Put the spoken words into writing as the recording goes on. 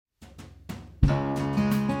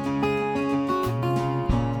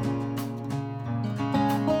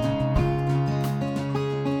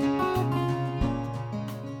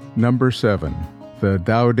Number 7, the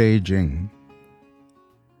Tao Te Ching.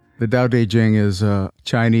 The Tao Te Ching is a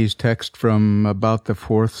Chinese text from about the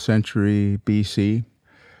 4th century BC,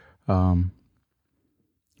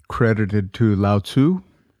 credited to Lao Tzu.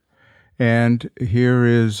 And here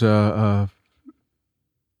is a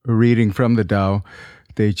reading from the Tao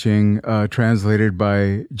Te Ching, translated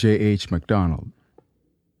by J.H. MacDonald.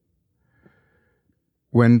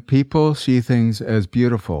 When people see things as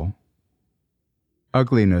beautiful,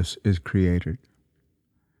 ugliness is created.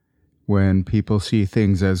 When people see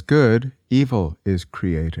things as good, evil is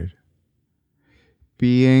created.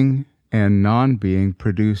 Being and non-being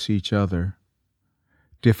produce each other.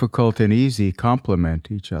 Difficult and easy complement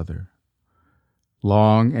each other.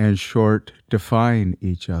 Long and short define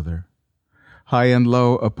each other. High and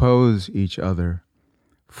low oppose each other.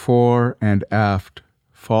 Fore and aft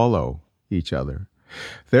follow each other.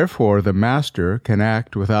 Therefore, the master can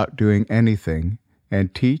act without doing anything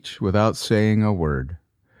and teach without saying a word.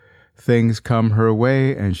 Things come her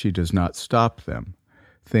way and she does not stop them.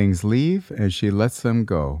 Things leave and she lets them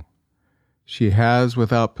go. She has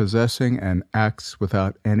without possessing and acts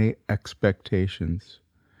without any expectations.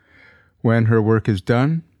 When her work is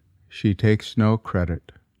done, she takes no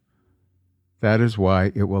credit. That is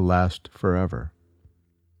why it will last forever.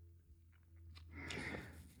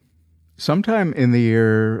 Sometime in the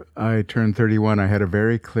year I turned 31, I had a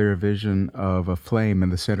very clear vision of a flame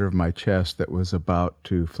in the center of my chest that was about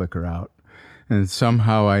to flicker out. And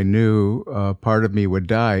somehow I knew part of me would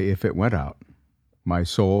die if it went out. My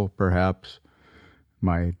soul, perhaps,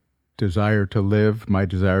 my desire to live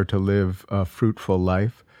a fruitful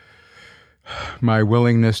life, my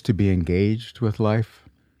willingness to be engaged with life.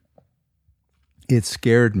 It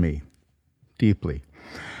scared me deeply.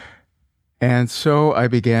 And so I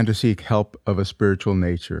began to seek help of a spiritual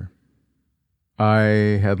nature.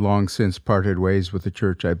 I had long since parted ways with the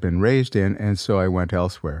church I'd been raised in, and so I went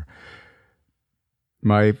elsewhere.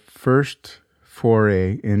 My first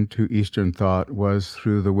foray into Eastern thought was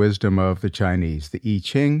through the wisdom of the Chinese, the I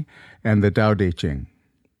Ching and the Tao Te Ching.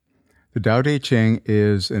 The Tao Te Ching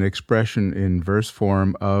is an expression in verse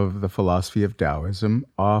form of the philosophy of Taoism,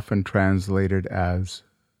 often translated as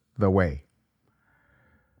the way.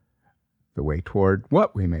 The way toward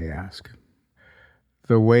what, we may ask?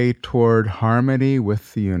 The way toward harmony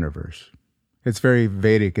with the universe. It's very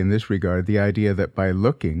Vedic in this regard, the idea that by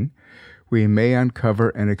looking, we may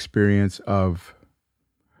uncover an experience of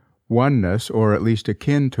oneness, or at least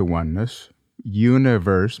akin to oneness.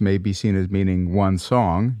 Universe may be seen as meaning one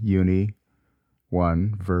song, uni,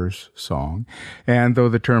 one verse song. And though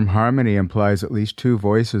the term harmony implies at least two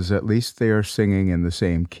voices, at least they are singing in the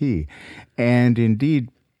same key. And indeed,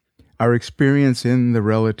 our experience in the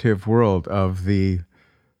relative world of the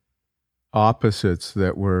opposites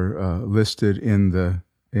that were listed in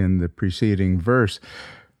the preceding verse,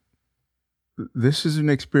 this is an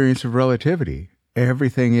experience of relativity.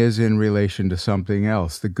 Everything is in relation to something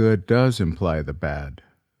else. The good does imply the bad.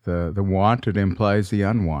 The wanted implies the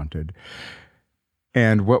unwanted.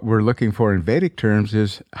 And what we're looking for in Vedic terms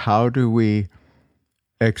is, how do we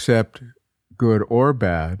accept good or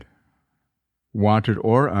bad, wanted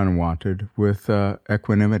or unwanted, with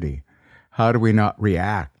equanimity? How do we not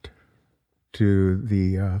react to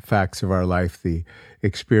the facts of our life, the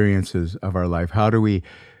experiences of our life? How do we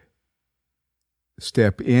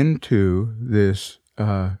step into this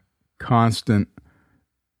constant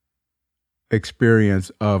experience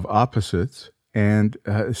of opposites and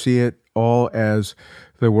see it all as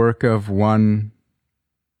the work of one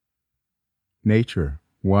nature,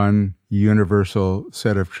 one universal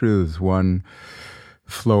set of truths, one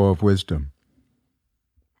flow of wisdom?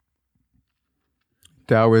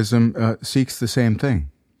 Taoism seeks the same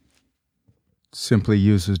thing, simply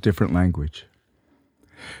uses different language.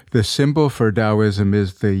 The symbol for Taoism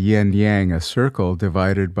is the yin-yang, a circle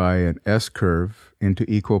divided by an S-curve into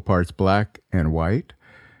equal parts black and white.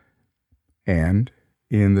 And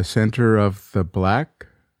in the center of the black,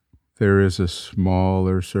 there is a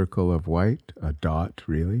smaller circle of white, a dot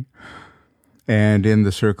really. And in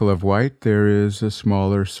the circle of white, there is a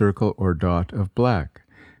smaller circle or dot of black,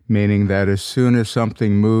 meaning that as soon as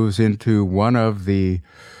something moves into one of the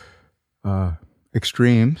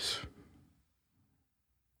extremes,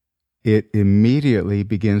 it immediately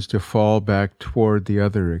begins to fall back toward the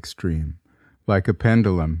other extreme. Like a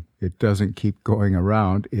pendulum, it doesn't keep going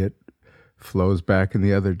around, it flows back in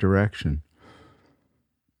the other direction.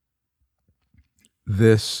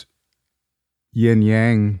 This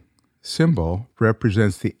yin-yang symbol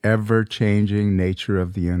represents the ever-changing nature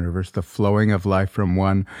of the universe, the flowing of life from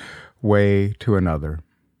one way to another.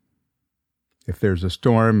 If there's a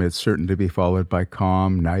storm, it's certain to be followed by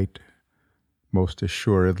calm. Night, most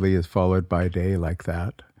assuredly, is followed by day, like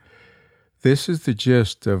that. This is the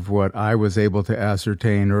gist of what I was able to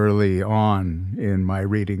ascertain early on in my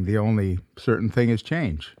reading. The only certain thing is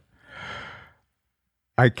change.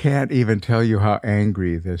 I can't even tell you how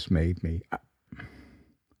angry this made me.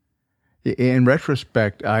 In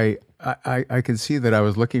retrospect, I can see that I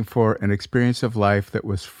was looking for an experience of life that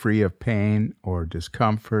was free of pain or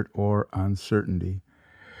discomfort or uncertainty.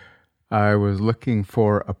 I was looking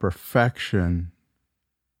for a perfection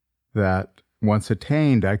that, once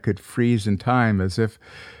attained, I could freeze in time, as if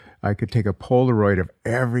I could take a Polaroid of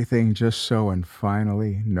everything just so, and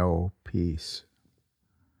finally know peace.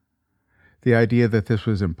 The idea that this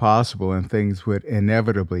was impossible and things would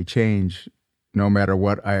inevitably change no matter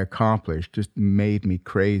what I accomplished just made me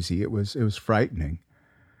crazy. It was frightening.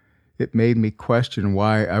 It made me question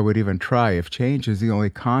why I would even try. If change is the only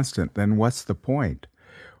constant, then what's the point?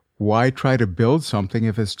 Why try to build something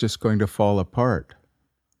if it's just going to fall apart?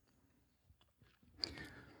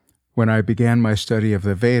 When I began my study of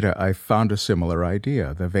the Veda, I found a similar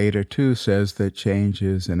idea. The Veda, too, says that change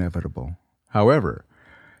is inevitable. However,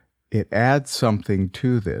 it adds something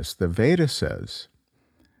to this. The Veda says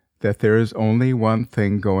that there is only one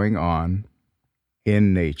thing going on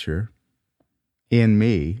in nature, in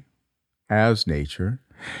me, as nature,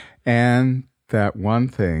 and that one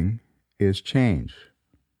thing is change.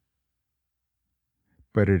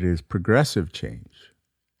 But it is progressive change,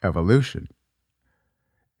 evolution.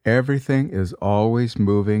 Everything is always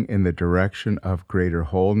moving in the direction of greater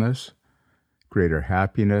wholeness, greater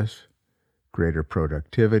happiness, greater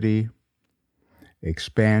productivity,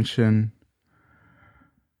 expansion,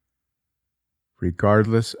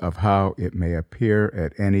 regardless of how it may appear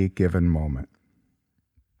at any given moment.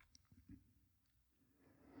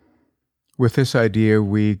 With this idea,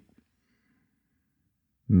 we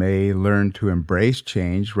may learn to embrace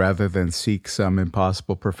change rather than seek some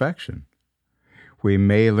impossible perfection. We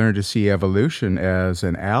may learn to see evolution as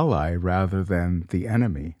an ally rather than the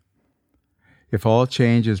enemy. If all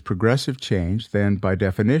change is progressive change, then by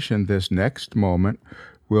definition, this next moment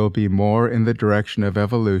will be more in the direction of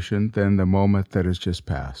evolution than the moment that has just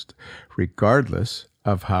passed, regardless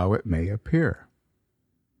of how it may appear.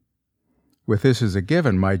 With this as a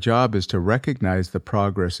given, my job is to recognize the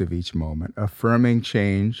progress of each moment, affirming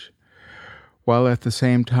change, while at the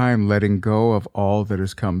same time letting go of all that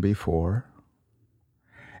has come before,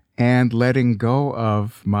 and letting go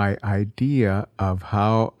of my idea of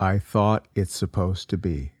how I thought it's supposed to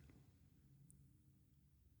be.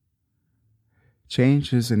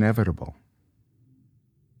 Change is inevitable,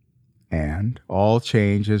 and all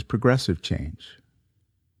change is progressive change.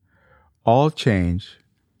 All change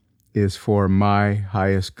is for my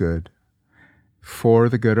highest good, for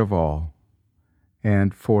the good of all,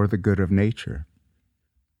 and for the good of nature.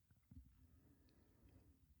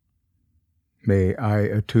 May I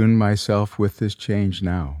attune myself with this change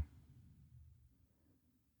now.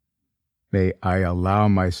 May I allow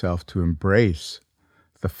myself to embrace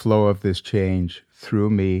the flow of this change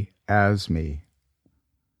through me, as me,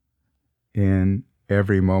 in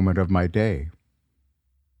every moment of my day.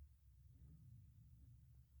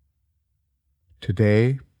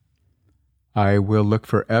 Today, I will look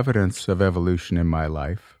for evidence of evolution in my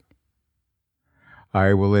life.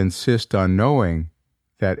 I will insist on knowing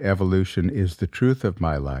that evolution is the truth of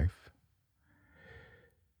my life,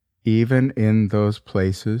 even in those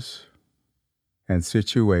places and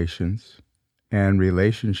situations and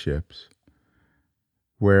relationships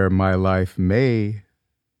where my life may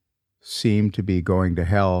seem to be going to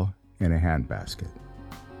hell in a handbasket.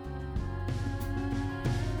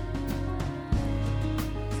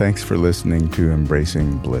 Thanks for listening to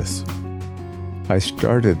Embracing Bliss. I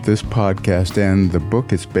started this podcast and the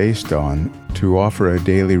book it's based on to offer a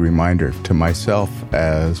daily reminder to myself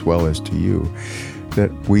as well as to you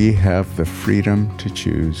that we have the freedom to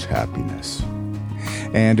choose happiness.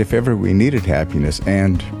 And if ever we needed happiness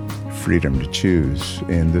and freedom to choose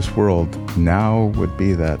in this world, now would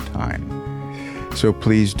be that time. So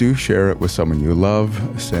please do share it with someone you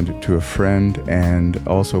love, send it to a friend, and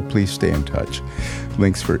also please stay in touch.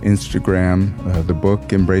 Links for Instagram, the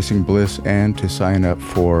book Embracing Bliss, and to sign up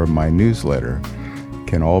for my newsletter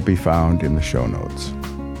can all be found in the show notes.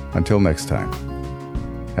 Until next time,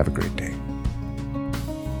 have a great day.